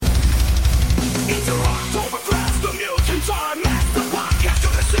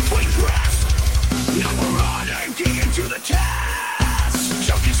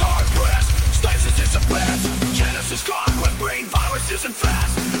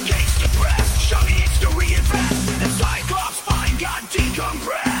Russia needs to reinvest, and Cyclops mind got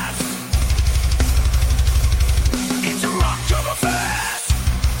decompressed. It's Arakktoberfest.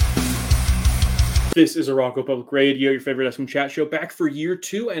 This is Arakkto Public Radio, your favorite X-Men chat show, back for year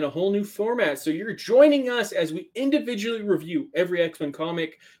 2 and a whole new format. So you're joining us as we individually review every X-Men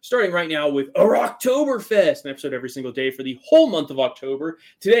comic, starting right now with Arakktoberfest, an episode every single day for the whole month of October.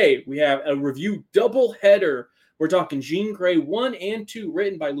 Today, we have a review doubleheader. We're talking Jean Grey 1 and 2,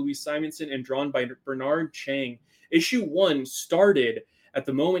 written by Louise Simonson and drawn by Bernard Chang. Issue 1 started at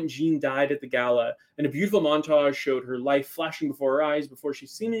the moment Jean died at the gala, and a beautiful montage showed her life flashing before her eyes before she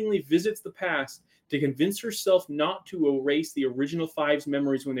seemingly visits the past to convince herself not to erase the original Five's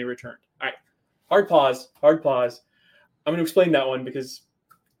memories when they returned. All right, hard pause. I'm going to explain that one because,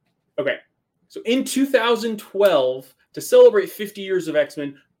 okay. So in 2012, to celebrate 50 years of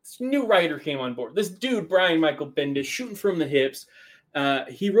X-Men, this new writer came on board. This dude, Brian Michael Bendis, shooting from the hips.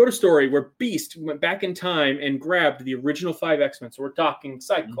 He wrote a story where Beast went back in time and grabbed the original 5 X-Men. So we're talking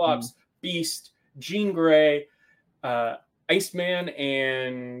Cyclops, Beast, Jean Grey, Iceman,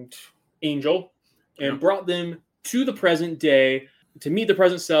 and Angel, and brought them to the present day to meet the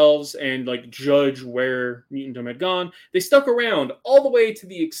present selves and like judge where mutantdom had gone. They stuck around all the way to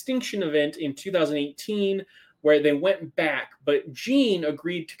the extinction event in 2018, where they went back, but Jean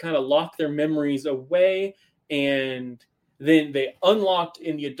agreed to kind of lock their memories away, and then they unlocked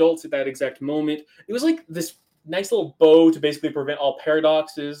in the adults at that exact moment. It was like this nice little bow to basically prevent all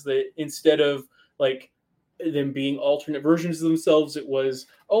paradoxes, that instead of like them being alternate versions of themselves, it was,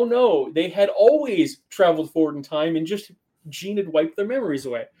 oh no, they had always traveled forward in time and just Jean had wiped their memories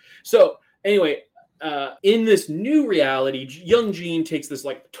away. So anyway, in this new reality, young Jean takes this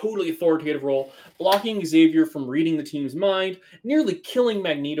like totally authoritative role, blocking Xavier from reading the team's mind, nearly killing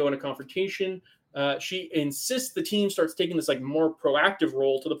Magneto in a confrontation. She insists the team starts taking this like more proactive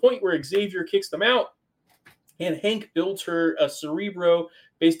role, to the point where Xavier kicks them out, and Hank builds her a Cerebro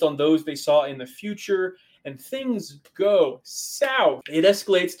based on those they saw in the future, and things go south. It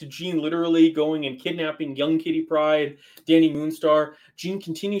escalates to Jean literally going and kidnapping young Kitty Pryde, Danny Moonstar. Jean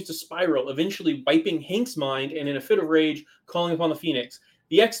continues to spiral, eventually wiping Hank's mind, and in a fit of rage, calling upon the Phoenix.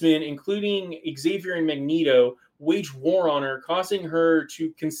 The X-Men, including Xavier and Magneto, wage war on her, causing her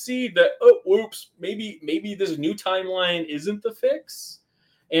to concede that, oh, whoops, maybe this new timeline isn't the fix,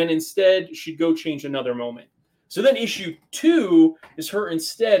 and instead she'd go change another moment. So then issue 2 is her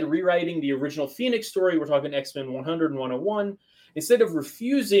instead rewriting the original Phoenix story. We're talking X-Men 100 and 101. Instead of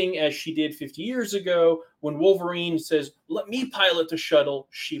refusing, as she did 50 years ago, when Wolverine says, let me pilot the shuttle,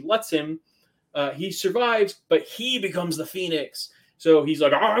 she lets him. He survives, but he becomes the Phoenix. So he's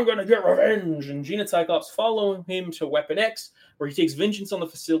like, I'm going to get revenge. And Jean and Cyclops follow him to Weapon X, where he takes vengeance on the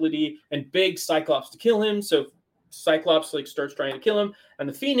facility and begs Cyclops to kill him. So Cyclops like starts trying to kill him. And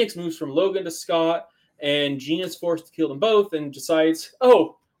the Phoenix moves from Logan to Scott. And Jean is forced to kill them both and decides,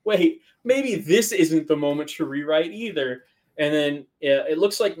 oh, wait, maybe this isn't the moment to rewrite either. And then it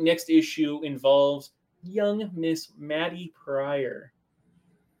looks like next issue involves young Miss Maddie Pryor.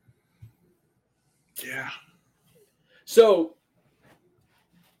 Yeah. So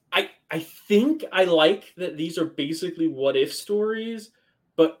I think I like that these are basically what if stories,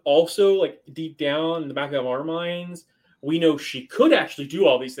 but also like deep down in the back of our minds, we know she could actually do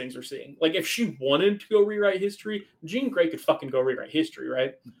all these things we're seeing. Like if she wanted to go rewrite history, Jean Grey could fucking go rewrite history,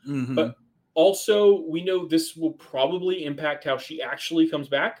 right? Mm-hmm. But also we know this will probably impact how she actually comes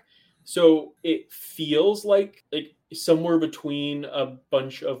back. So it feels like somewhere between a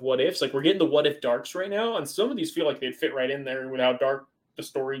bunch of what ifs. Like we're getting the what if darks right now, and some of these feel like they'd fit right in there with how dark the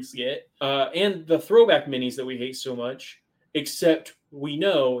stories get. And the throwback minis that we hate so much. Except we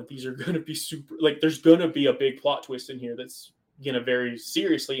know these are going to be super, like there's going to be a big plot twist in here that's going to very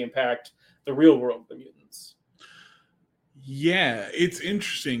seriously impact the real world of the mutants. Yeah, it's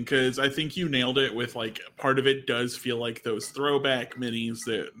interesting because I think you nailed it with like part of it does feel like those throwback minis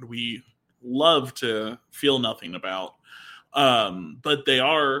that we love to feel nothing about. But they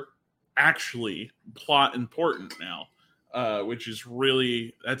are actually plot important now, which is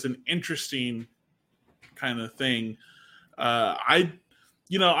really, that's an interesting kind of thing. I'm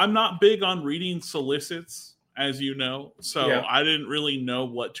not big on reading solicits, as you know, so yeah. I didn't really know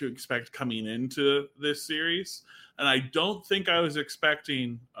what to expect coming into this series, and I don't think I was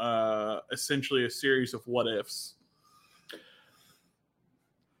expecting essentially a series of what ifs.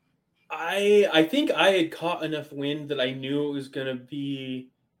 I think I had caught enough wind that I knew it was going to be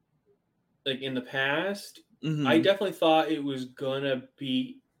like in the past. Mm-hmm. I definitely thought it was going to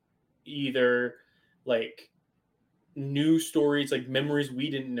be either like new stories, like memories we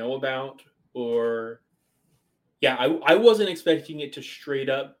didn't know about, or I wasn't expecting it to straight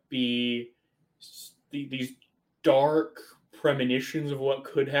up be these dark premonitions of what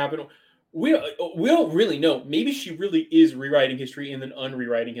could happen. We don't really know. Maybe she really is rewriting history and then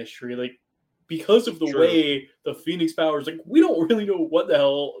unrewriting history, like because of the True. way the Phoenix powers. Like we don't really know what the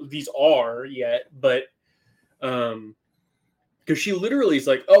hell these are yet, but because she literally is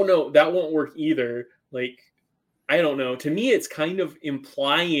like, oh no, that won't work either. Like I don't know. To me, it's kind of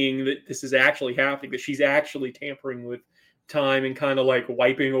implying that this is actually happening, that she's actually tampering with time and kind of like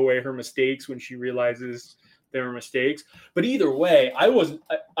wiping away her mistakes when she realizes there were mistakes. But either way, I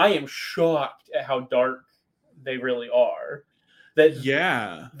am shocked at how dark they really are. That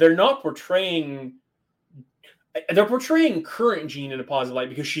they're not portraying. They're portraying current Jean in a positive light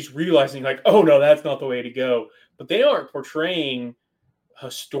because she's realizing like, oh no, that's not the way to go. But they aren't portraying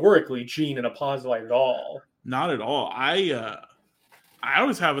historically Jean in a positive light at all. Not at all. I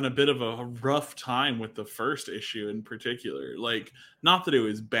was having a bit of a rough time with the first issue in particular. Like, not that it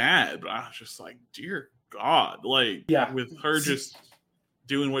was bad, but I was just like, dear God, like with her just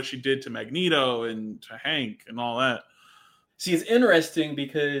doing what she did to Magneto and to Hank and all that. See, it's interesting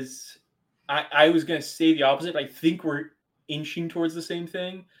because I was going to say the opposite, but I think we're inching towards the same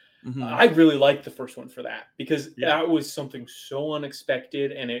thing. Mm-hmm. I really liked the first one for that because that was something so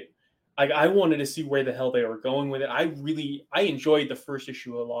unexpected, and I wanted to see where the hell they were going with it. I enjoyed the first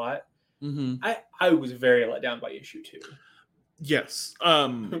issue a lot. Mm-hmm. I was very let down by issue 2. Yes.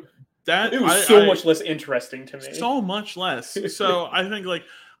 That it was so much less interesting to me. So much less. So I think like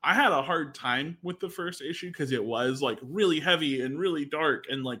I had a hard time with the first issue because it was like really heavy and really dark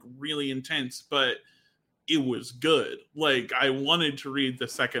and like really intense, but it was good. Like I wanted to read the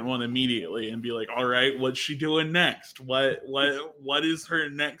second one immediately and be like, all right, what's she doing next? What is her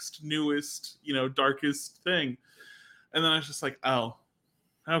next newest, darkest thing? And then I was just like, oh,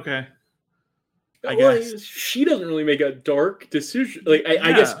 okay. I guess she doesn't really make a dark decision. Like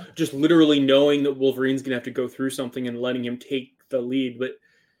I guess just literally knowing that Wolverine's gonna have to go through something and letting him take the lead, but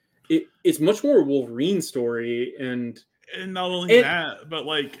it's much more a Wolverine story, and not only that, but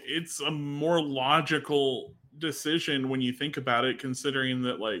like it's a more logical decision when you think about it, considering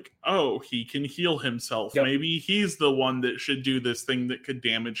that like, oh, he can heal himself. Yep. Maybe he's the one that should do this thing that could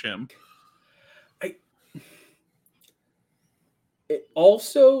damage him. It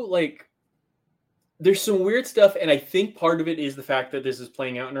also like. There's some weird stuff, and I think part of it is the fact that this is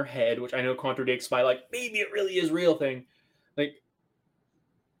playing out in her head, which I know contradicts my, like, maybe it really is real thing. Like,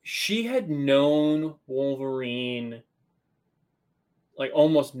 she had known Wolverine, like,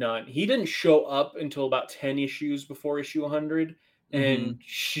 almost none. He didn't show up until about 10 issues before issue 100, and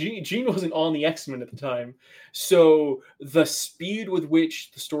Jean wasn't on the X-Men at the time. So the speed with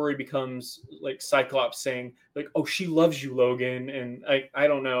which the story becomes, like, Cyclops saying, like, oh, she loves you, Logan, and I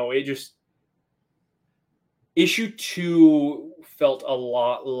don't know, it just... Issue 2 felt a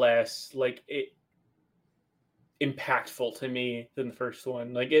lot less like it impactful to me than the first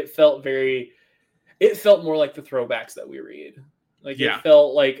one. Like it felt more like the throwbacks that we read. Like it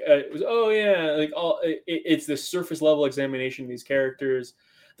felt like it was it's this surface level examination of these characters.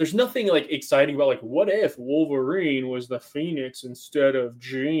 There's nothing like exciting about like what if Wolverine was the Phoenix instead of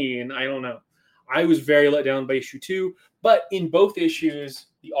Jean? I don't know. I was very let down by issue 2, but in both issues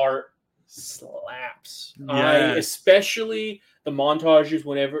the art slaps. Yes. Especially the montages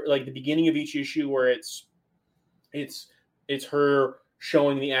whenever like the beginning of each issue where it's her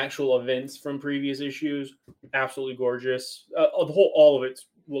showing the actual events from previous issues. Absolutely gorgeous. All of it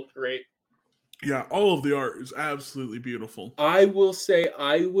looked great. Yeah, all of the art is absolutely beautiful. I will say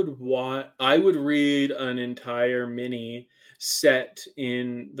I would read an entire mini set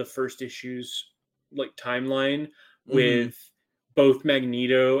in the first issue's like timeline with both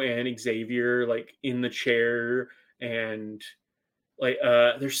Magneto and Xavier like in the chair, and like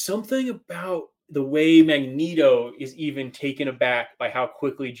there's something about the way Magneto is even taken aback by how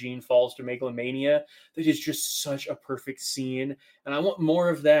quickly Jean falls to megalomania that is just such a perfect scene, and I want more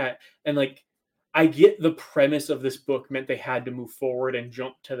of that. And like I get the premise of this book meant they had to move forward and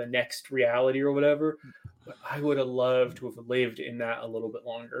jump to the next reality or whatever, but I would have loved to have lived in that a little bit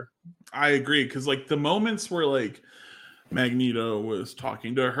longer. I agree, because like the moments where like Magneto was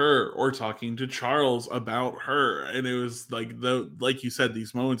talking to her or talking to Charles about her, and it was like like you said,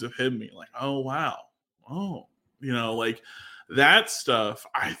 these moments of him being like, oh wow, oh, like that stuff.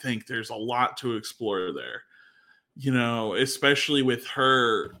 I think there's a lot to explore there, especially with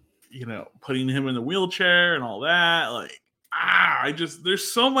her putting him in the wheelchair and all that. Like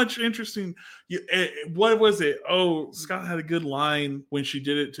there's so much interesting. What was it? Oh, Scott had a good line when she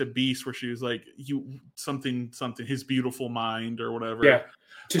did it to Beast, where she was like, "You something, his beautiful mind or whatever." Yeah,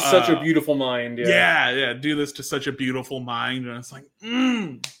 to such a beautiful mind. Yeah. Do this to such a beautiful mind, and it's like,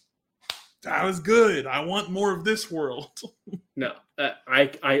 that was good. I want more of this world. No,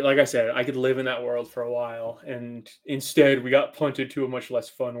 I like I said, I could live in that world for a while, and instead we got punted to a much less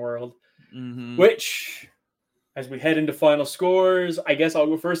fun world. Mm-hmm. Which, as we head into final scores, I guess I'll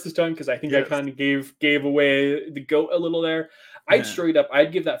go first this time because I think I kind of gave away the goat a little there.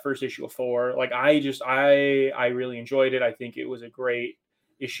 I'd give that first issue a 4. Like I really enjoyed it. I think it was a great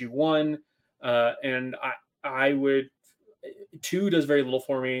issue 1, and I would 2 does very little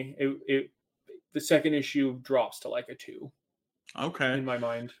for me. The second issue drops to like a 2. Okay, in my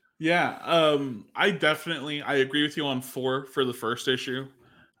mind. Yeah, I agree with you on 4 for the first issue.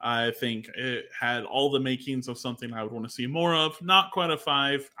 I think it had all the makings of something I would want to see more of. Not quite a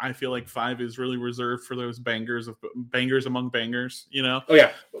 5. I feel like 5 is really reserved for those bangers among bangers, you know? Oh,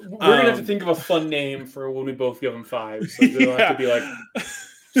 yeah. We're going to have to think of a fun name for when we both give them 5. So it'll have to be like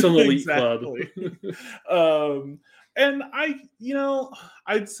some elite club. And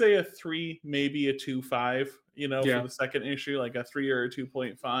I'd say a 3, maybe a 2.5, for the second issue, like a 3 or a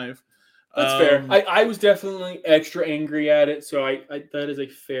 2.5. That's fair. I was definitely extra angry at it, so I that is a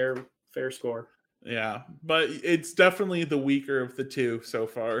fair score. Yeah, but it's definitely the weaker of the 2 so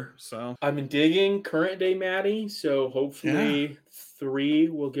far. So I've been digging current day Maddie, so hopefully 3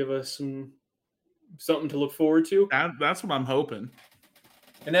 will give us something to look forward to. That's what I'm hoping.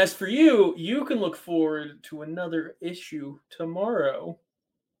 And as for you, you can look forward to another issue tomorrow.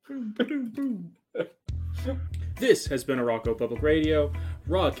 This has been Arakko Public Radio.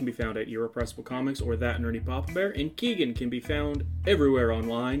 Rod can be found at Irrepressible Comics or That Nerdy Papa Bear, and Keegan can be found everywhere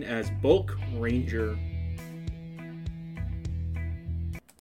online as Bulk Ranger.